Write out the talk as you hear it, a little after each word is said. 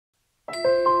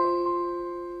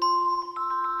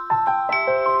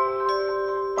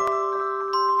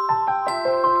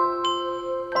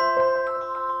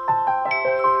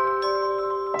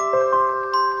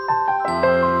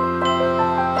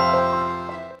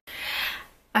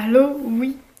Allô,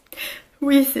 oui.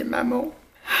 Oui, c'est maman.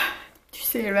 Tu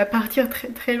sais, elle va partir très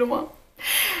très loin.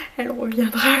 Elle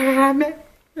reviendra jamais.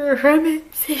 Jamais.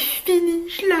 C'est fini,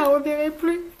 je la reverrai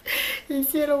plus. Et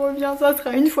si elle revient, ça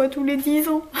sera une fois tous les 10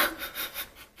 ans.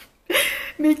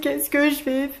 Mais qu'est-ce que je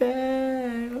vais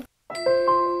faire?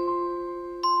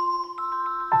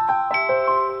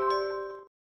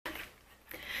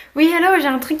 Oui, allô, j'ai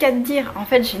un truc à te dire. En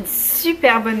fait, j'ai une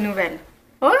super bonne nouvelle.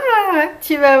 Ouais,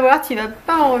 tu vas voir, tu vas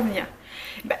pas en revenir.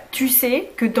 Bah, tu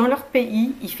sais que dans leur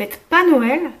pays, ils fêtent pas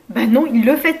Noël. Bah non, ils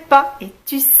le fêtent pas. Et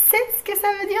tu sais ce que ça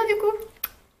veut dire du coup?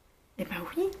 Eh ben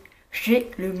oui, j'ai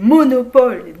le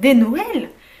monopole des Noëls.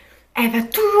 Elle va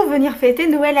toujours venir fêter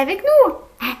Noël avec nous.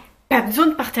 Pas besoin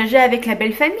de partager avec la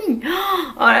belle famille.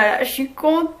 Oh là là, je suis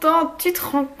contente. Tu te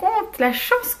rends compte la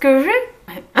chance que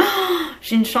j'ai?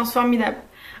 J'ai une chance formidable.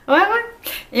 Ouais,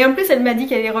 ouais. Et en plus, elle m'a dit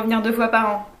qu'elle allait revenir 2 fois par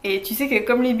an. Et tu sais que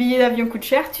comme les billets d'avion coûtent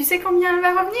cher, tu sais combien elle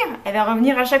va revenir? Elle va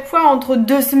revenir à chaque fois entre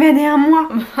 2 semaines et 1 mois.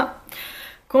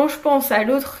 Quand je pense à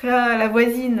l'autre, la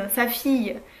voisine, sa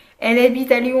fille, elle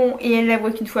habite à Lyon et elle la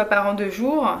voit qu'une fois par an 2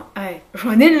 jours. Ouais,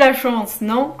 j'en ai de la chance,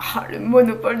 non? Oh, le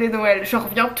monopole des Noëls, je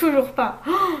reviens toujours pas.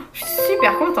 Oh, je suis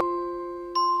super contente.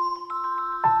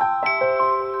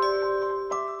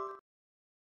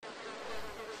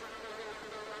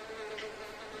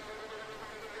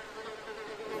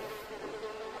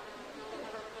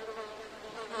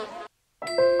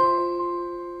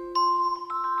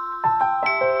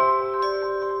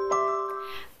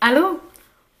 Allô?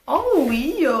 Oh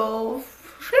oui,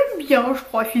 je l'aime bien, je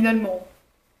crois, finalement.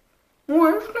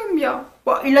 Ouais, je l'aime bien.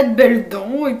 Bon, il a de belles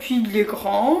dents, et puis il est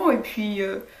grand, et puis... non,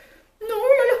 il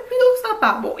a l'air plutôt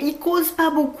sympa. Bon, il cause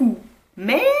pas beaucoup,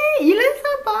 mais il est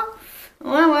sympa.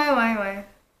 Ouais, ouais, ouais, ouais.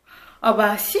 Ah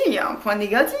bah si, il y a un point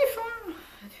négatif, hein.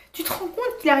 Tu te rends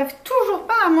compte qu'il arrive toujours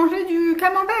pas à manger du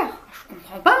camembert? Je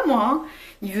comprends pas, moi, hein.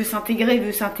 Il veut s'intégrer,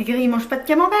 il mange pas de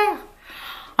camembert.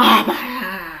 Ah bah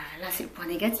là c'est le point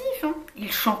négatif, hein. Et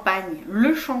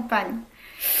le champagne.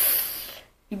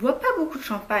 Il boit pas beaucoup de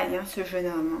champagne, hein, ce jeune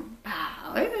homme.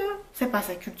 Bah ouais, hein. C'est pas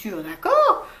sa culture,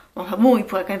 d'accord. Enfin bon, il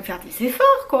pourrait quand même faire des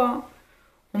efforts, quoi.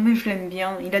 Oh mais je l'aime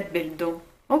bien, il a de belles dents.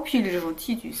 Oh puis il est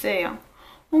gentil, tu sais, hein.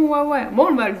 Oh ouais, ouais, bon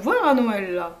on va le voir à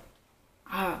Noël, là.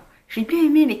 Ah, j'ai bien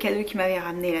aimé les cadeaux qu'il m'avait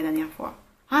ramenés la dernière fois.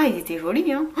 Ah, ils étaient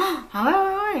jolis, hein. Ah ouais,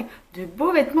 ouais, ouais. De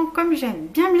beaux vêtements comme j'aime,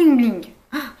 bien bling bling.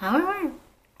 Ah ouais, ouais.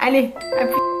 Allez, à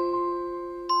plus.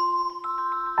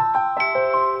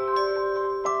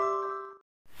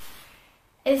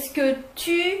 Est-ce que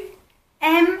tu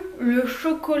aimes le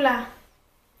chocolat?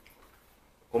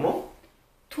 Comment?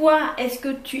 Toi, est-ce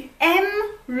que tu aimes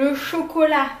le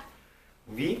chocolat?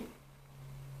 Oui,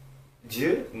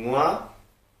 moi,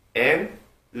 aime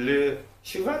le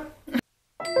cheval.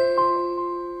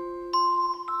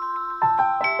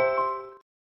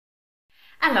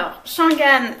 Alors,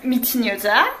 Shangan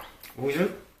Mitinyoza Bonjour.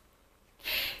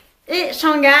 et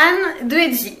Shangan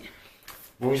Doeji.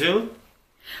 Bonjour.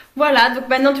 Voilà, donc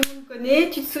maintenant tout le monde connaît.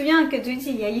 Tu te souviens que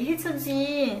Doeji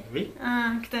얘기했었지? Oui.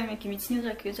 아, 그다음에 그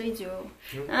미친여자 교조이죠.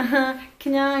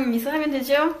 그냥 미소하면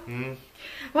되죠?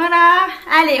 Voilà.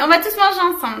 Allez, on va tous manger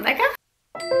ensemble, d'accord?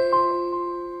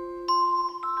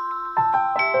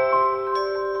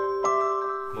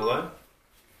 뭐가?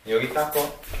 여기 닦어.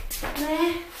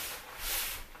 네.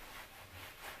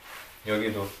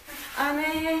 여기도. 아,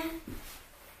 네.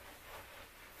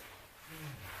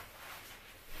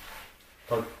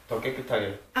 더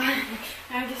깨끗하게. 아, 네.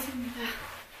 알겠습니다.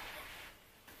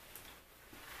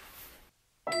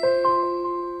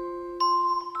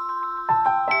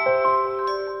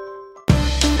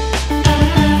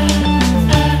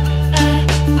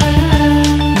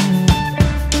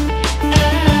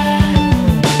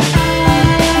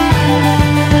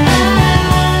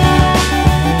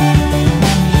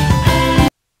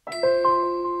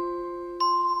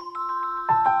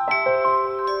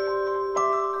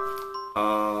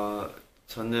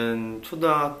 저는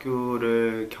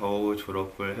초등학교를 겨우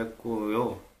졸업을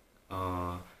했고요.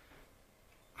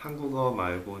 한국어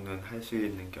말고는 할 수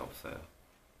있는 게 없어요.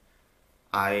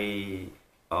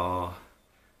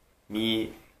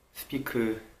 me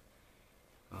speak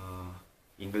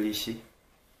English.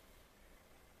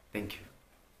 Thank you.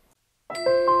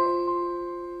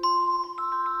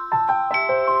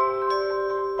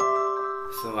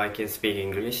 So I can speak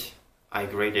English. I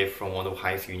graduated from one of the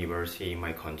highest university in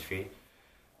my country.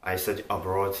 I studied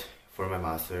abroad for my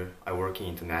master. I work in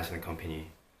international company.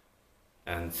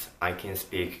 And I can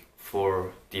speak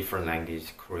 4 different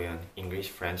languages: Korean, English,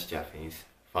 French, Japanese.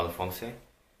 Falo français,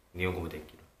 nihongo mo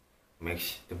dekiru.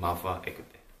 Mexe de ma voix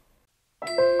écoutée.